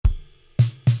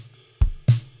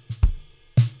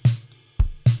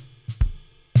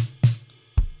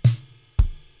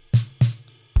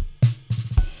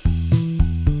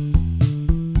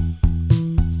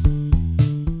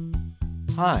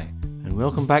Hi, and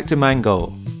welcome back to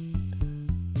Mango.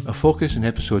 Our focus in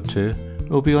episode 2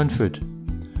 will be on food,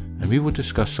 and we will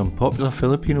discuss some popular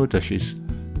Filipino dishes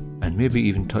and maybe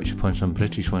even touch upon some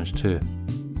British ones too.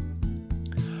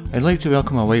 I'd like to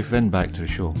welcome my wife Vin back to the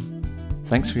show.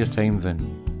 Thanks for your time,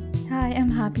 Vin. Hi,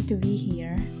 I'm happy to be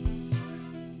here.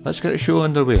 Let's get the show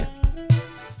underway.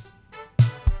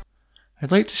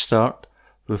 I'd like to start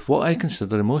with what I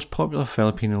consider the most popular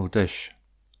Filipino dish,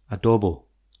 adobo.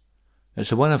 It's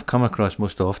the one I've come across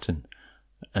most often,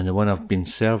 and the one I've been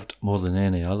served more than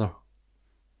any other.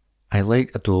 I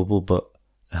like adobo, but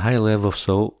the high level of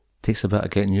salt takes a bit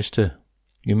of getting used to.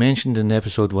 You mentioned in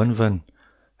episode 1, Vin,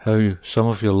 how some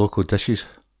of your local dishes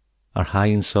are high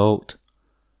in salt,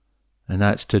 and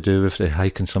that's to do with the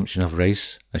high consumption of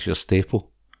rice as your staple,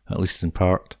 at least in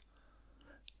part.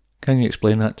 Can you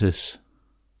explain that to us?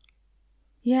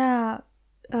 Yeah,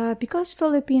 because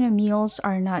Filipino meals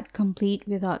are not complete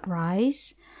without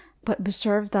rice, but we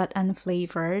serve that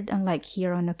unflavored, unlike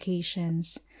here on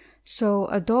occasions. So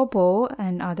adobo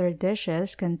and other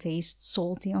dishes can taste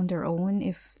salty on their own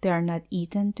if they are not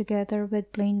eaten together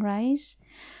with plain rice.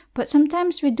 But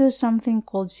sometimes we do something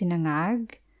called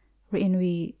sinangag, wherein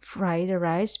we fry the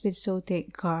rice with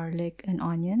sauteed garlic and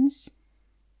onions,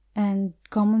 and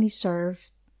commonly served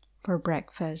for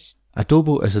breakfast.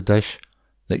 Adobo is a dish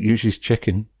that uses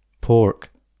chicken, pork,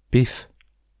 beef,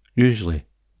 usually.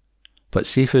 But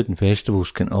seafood and vegetables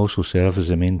can also serve as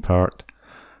the main part,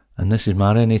 and this is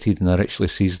marinated in a richly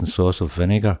seasoned sauce of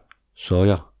vinegar,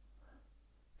 soya,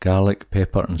 garlic,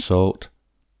 pepper and salt.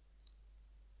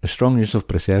 The strong use of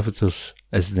preservatives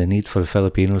is the need for the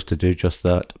Filipinos to do just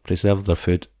that, preserve their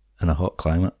food in a hot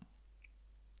climate.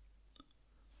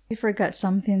 We forgot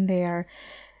something there.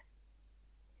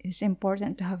 It's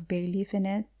important to have bay leaf in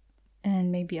it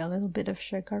and maybe a little bit of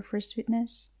sugar for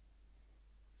sweetness.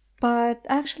 But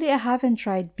actually, I haven't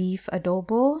tried beef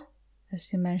adobo,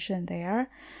 as you mentioned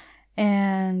there,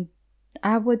 and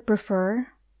I would prefer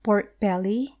pork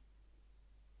belly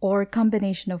or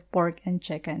combination of pork and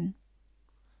chicken.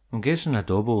 I'm guessing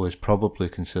adobo is probably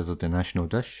considered the national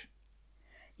dish.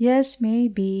 Yes,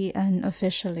 maybe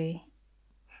unofficially.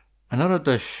 Another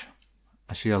dish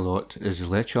I see a lot is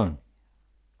lechon.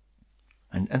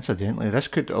 And incidentally, this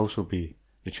could also be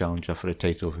the challenger for the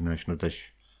title of the national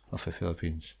dish of the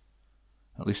Philippines,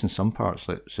 at least in some parts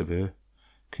like Cebu.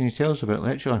 Can you tell us about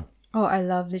lechon? Oh, I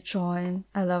love lechon.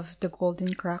 I love the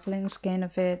golden crackling skin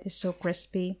of it. It's so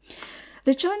crispy.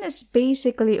 Lechon is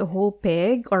basically a whole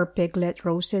pig or piglet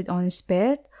roasted on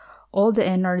spit. All the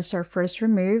innards are first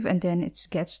removed and then it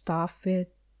gets stuffed with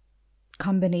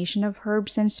combination of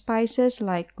herbs and spices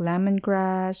like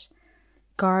lemongrass,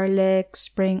 garlic,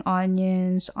 spring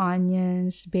onions,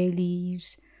 bay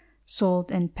leaves, salt,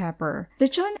 and pepper.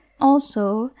 Lechon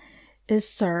also is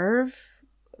served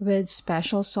with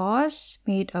special sauce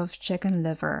made of chicken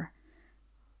liver.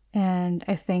 And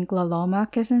I think La Loma,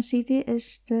 Quezon City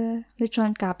is the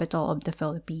lechon capital of the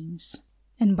Philippines.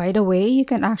 And by the way, you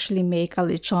can actually make a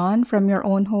lechon from your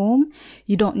own home.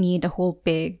 You don't need a whole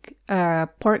pig.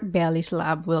 Pork belly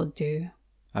slab will do.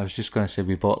 I was just going to say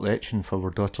we bought lechon for our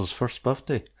daughter's first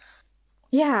birthday.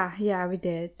 Yeah, we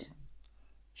did.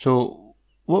 So,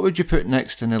 what would you put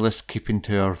next in the list, keeping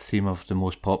to our theme of the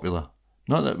most popular?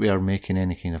 Not that we are making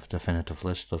any kind of definitive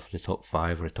list of the top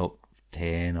 5 or the top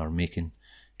 10 or making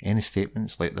any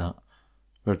statements like that.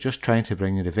 We're just trying to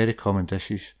bring you the very common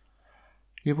dishes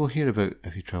you will hear about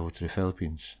if you travel to the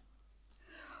Philippines.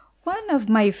 One of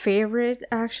my favorite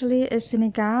actually is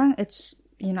sinigang.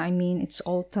 It's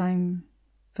all-time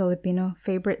Filipino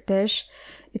favorite dish.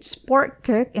 It's pork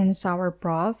cooked in sour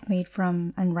broth made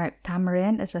from unripe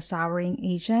tamarind as a souring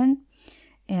agent.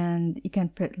 And you can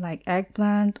put like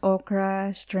eggplant,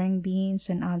 okra, string beans,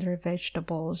 and other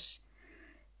vegetables.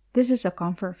 This is a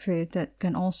comfort food that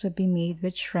can also be made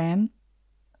with shrimp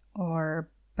or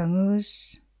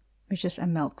bangus, which is a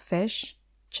milk fish,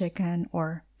 chicken,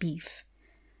 or beef.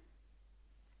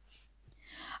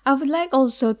 I would like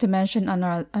also to mention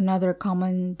another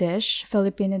common dish,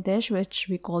 Filipino dish, which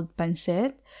we call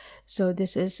pancit. So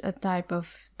this is a type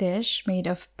of dish made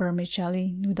of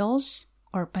vermicelli noodles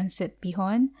or pancit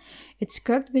bihon. It's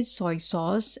cooked with soy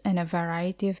sauce and a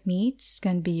variety of meats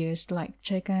can be used like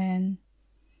chicken,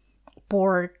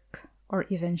 pork, or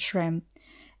even shrimp.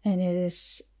 And it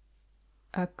is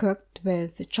cooked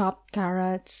with chopped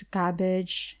carrots,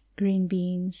 cabbage, green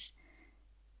beans,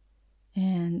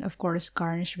 and of course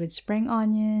garnished with spring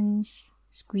onions,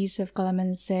 squeeze of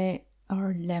calamansi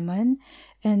or lemon.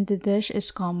 And the dish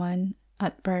is common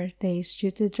at birthdays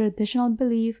due to traditional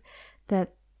belief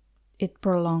that it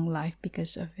prolongs life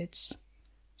because of its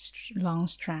long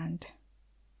strand.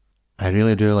 I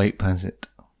really do like pancit.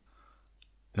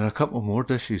 There are a couple more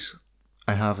dishes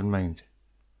I have in mind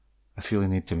I feel I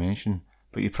need to mention,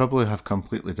 but you probably have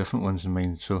completely different ones in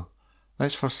mind, so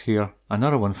let's first hear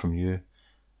another one from you,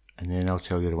 and then I'll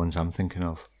tell you the ones I'm thinking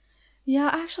of. Yeah,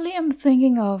 actually, I'm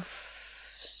thinking of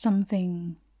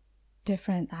something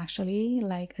different, actually,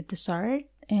 like a dessert.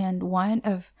 And one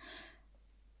of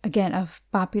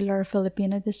popular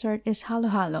Filipino dessert is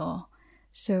halo-halo.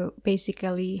 So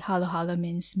basically, halo-halo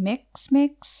means mix.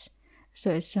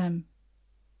 So it's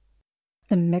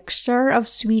the mixture of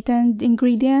sweetened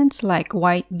ingredients like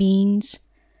white beans,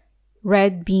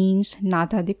 red beans,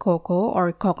 nata de coco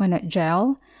or coconut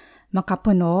gel,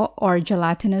 makapuno or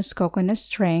gelatinous coconut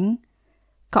string,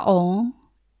 kaong,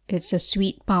 it's a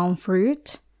sweet palm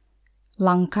fruit,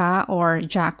 langka or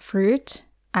jackfruit,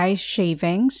 ice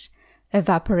shavings,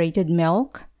 evaporated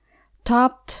milk,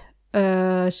 topped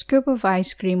a scoop of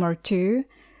ice cream or two,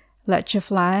 leche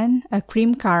flan, a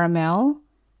cream caramel,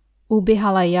 ube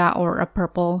halaya or a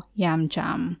purple yam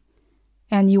jam.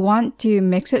 And you want to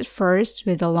mix it first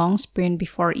with a long spoon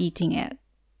before eating it.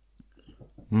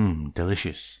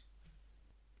 Delicious.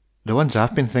 The ones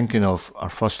I've been thinking of are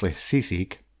firstly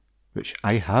sisig, which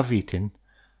I have eaten,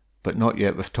 but not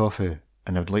yet with tofu,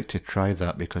 and I would like to try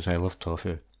that because I love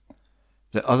tofu.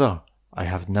 The other I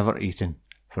have never eaten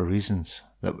for reasons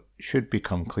that should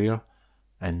become clear,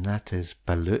 and that is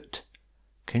balut.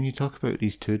 Can you talk about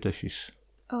these two dishes?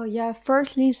 Oh yeah,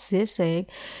 firstly sisig.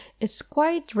 It's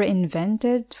quite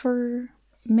reinvented for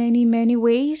many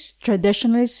ways.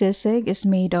 Traditionally, sisig is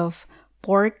made of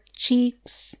pork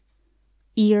cheeks,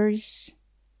 ears,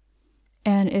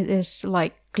 and it is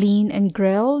like clean and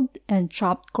grilled and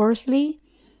chopped coarsely,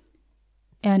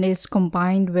 and it's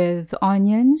combined with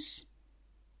onions,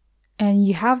 and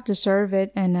you have to serve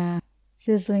it in a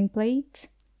sizzling plate.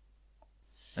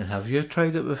 And have you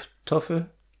tried it with tofu?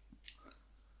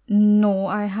 No,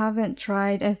 I haven't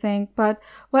tried, I think. But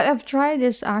what I've tried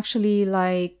is actually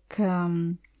like,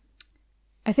 I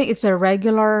think it's a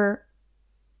regular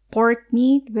pork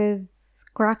meat with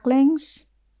cracklings.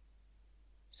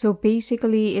 So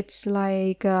basically, it's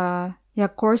like,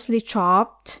 coarsely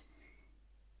chopped,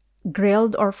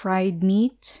 grilled or fried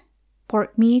meat,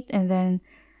 pork meat, and then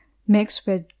mixed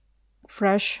with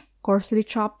fresh, coarsely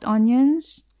chopped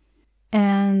onions.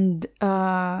 And,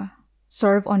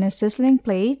 serve on a sizzling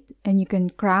plate, and you can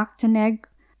crack an egg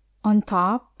on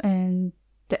top, and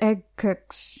the egg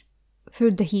cooks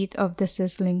through the heat of the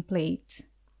sizzling plate.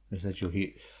 Residual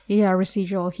heat. Yeah,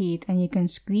 residual heat. And you can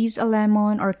squeeze a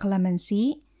lemon or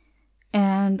calamansi.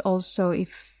 And also,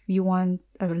 if you want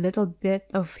a little bit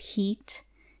of heat,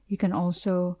 you can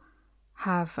also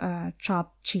have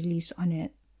chopped chilies on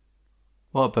it.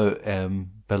 What about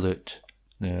balut?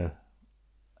 Now,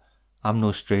 I'm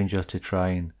no stranger to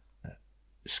trying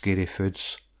scary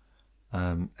foods.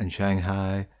 In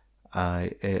Shanghai,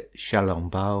 I ate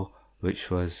xiaolongbao,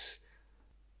 which was,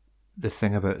 the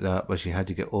thing about that was you had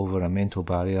to get over a mental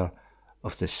barrier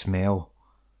of the smell,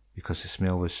 because the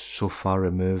smell was so far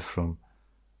removed from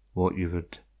what you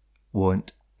would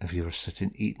want if you were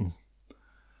sitting eating.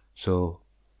 So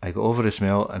I got over the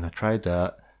smell and I tried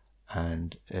that,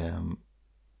 and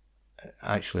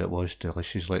actually it was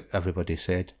delicious, like everybody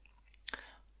said.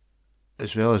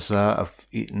 As well as that, I've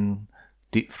eaten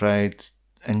deep fried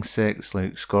insects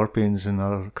like scorpions and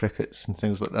other crickets and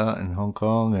things like that in Hong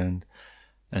Kong, and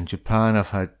in Japan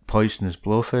I've had poisonous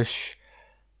blowfish,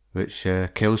 which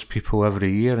kills people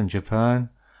every year in Japan.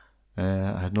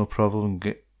 I had no problem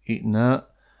eating that,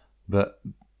 but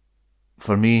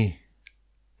for me,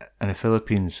 in the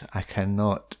Philippines, I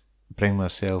cannot bring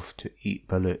myself to eat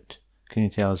balut. Can you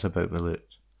tell us about balut?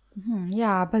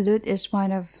 Yeah, balut is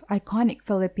one of iconic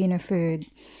Filipino food,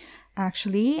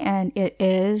 actually, and it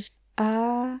is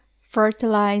a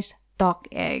fertilized duck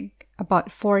egg,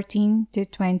 about 14 to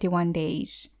 21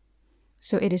 days.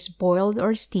 So it is boiled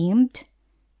or steamed,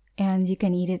 and you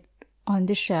can eat it on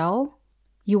the shell.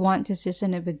 You want to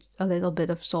season it with a little bit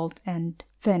of salt and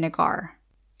vinegar.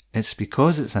 It's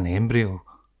because it's an embryo,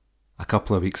 a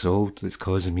couple of weeks old, that's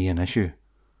causing me an issue.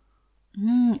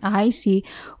 I see.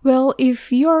 Well,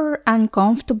 if you're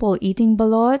uncomfortable eating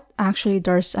balut, actually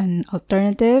there's an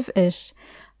alternative. It's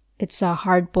a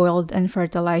hard-boiled and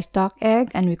fertilized duck egg,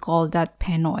 and we call that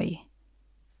penoy.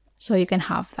 So you can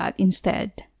have that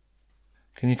instead.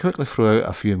 Can you quickly throw out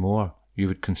a few more you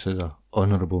would consider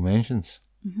honourable mentions?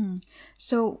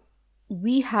 So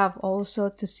we have also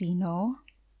tocino,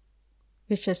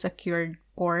 which is a cured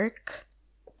pork,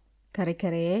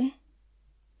 kare-kare.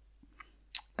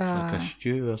 Like a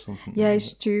stew or something? Yeah,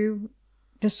 stew.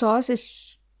 The sauce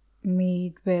is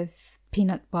made with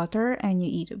peanut butter, and you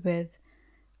eat it with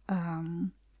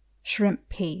shrimp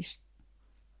paste.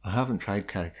 I haven't tried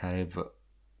kari kari, but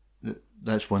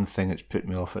that's one thing that's put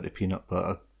me off at the peanut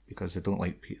butter because I don't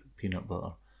like peanut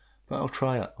butter. But I'll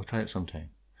try it. I'll try it sometime.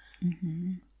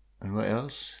 Mm-hmm. And what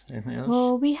else? Anything else?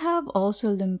 Well, we have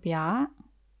also lumpia.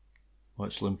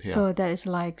 What's lumpia? So that is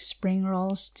like spring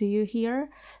rolls to you here.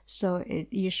 So it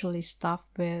usually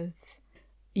stuffed with,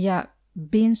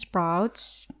 bean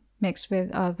sprouts mixed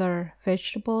with other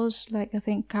vegetables, like I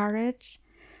think carrots.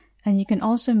 And you can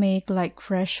also make like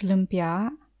fresh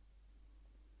lumpia.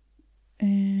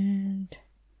 And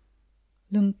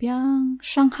lumpiang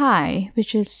Shanghai,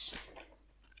 which is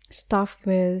stuffed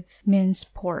with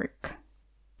minced pork.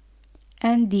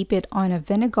 And dip it on a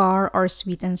vinegar or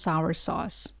sweet and sour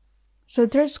sauce. So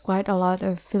there's quite a lot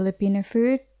of Filipino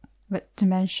food, but to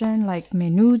mention like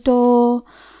menudo,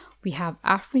 we have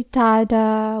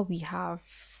afritada, we have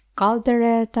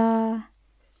caldereta.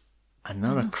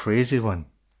 Another crazy one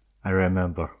I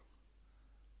remember.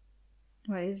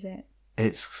 What is it?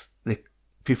 It's the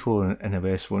people in the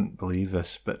West won't believe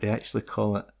this, but they actually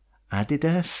call it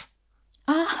Adidas.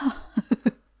 Ah,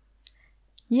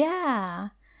 yeah.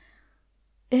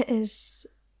 It is.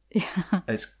 Yeah.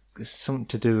 It's something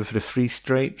to do with the three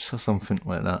stripes or something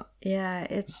like that. Yeah,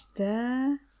 it's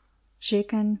the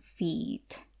chicken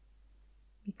feet.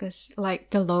 Because like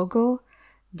the logo,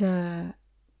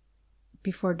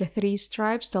 before the three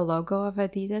stripes, the logo of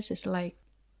Adidas is like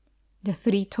the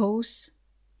three toes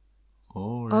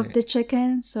of the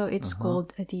chicken. So it's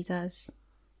called Adidas.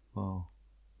 Wow.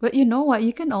 But you know what?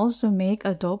 You can also make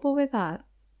adobo with that.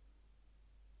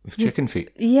 With chicken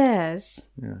feet? Yes.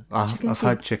 Yeah. I've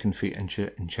had chicken feet in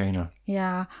China.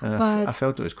 Yeah. But I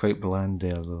felt it was quite bland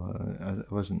there, though.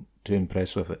 I wasn't too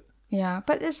impressed with it. Yeah,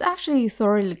 but it's actually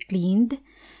thoroughly cleaned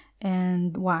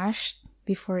and washed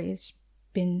before it's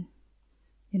been,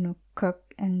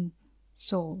 cooked and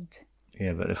sold.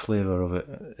 Yeah, but the flavour of it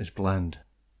is bland.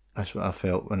 That's what I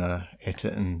felt when I ate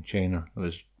it in China.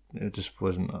 It just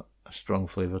wasn't a strong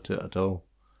flavour to it at all.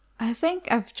 I think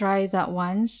I've tried that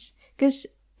once because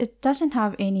it doesn't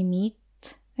have any meat.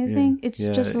 I think it's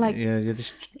just like you're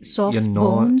just soft bones,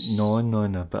 bones, gnawing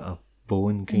on a bit of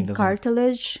bone kind of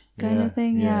cartilage kind of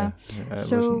thing. Yeah. It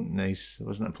So wasn't nice. It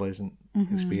wasn't a pleasant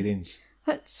experience.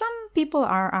 But some people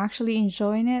are actually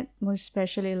enjoying it, most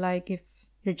especially like if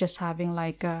you're just having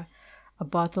like a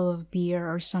bottle of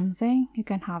beer or something, you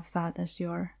can have that as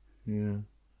your... Yeah,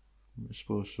 I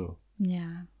suppose so.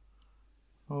 Yeah.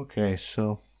 Okay,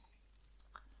 so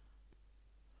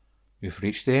we've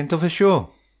reached the end of the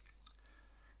show.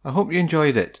 I hope you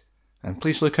enjoyed it, and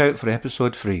please look out for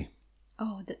episode 3.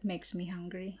 Oh, that makes me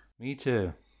hungry. Me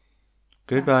too.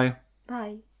 Goodbye.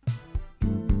 Bye.